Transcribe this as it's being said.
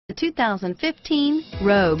The 2015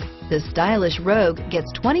 Rogue. The stylish Rogue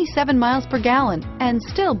gets 27 miles per gallon and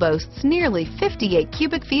still boasts nearly 58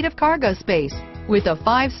 cubic feet of cargo space. With a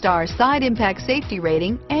 5-star side impact safety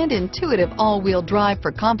rating and intuitive all-wheel drive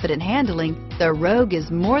for confident handling, the Rogue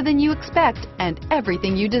is more than you expect and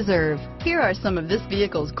everything you deserve. Here are some of this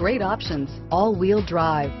vehicle's great options: all-wheel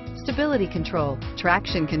drive, stability control,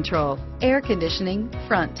 traction control, air conditioning,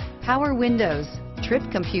 front, power windows, trip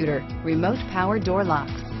computer, remote power door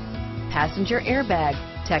locks, passenger airbag,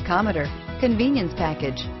 tachometer, convenience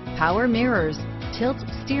package, power mirrors, tilt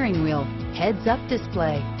steering wheel, heads-up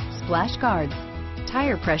display, splash guards,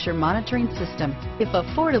 tire pressure monitoring system. If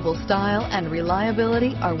affordable style and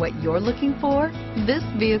reliability are what you're looking for, this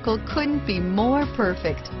vehicle couldn't be more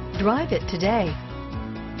perfect. Drive it today.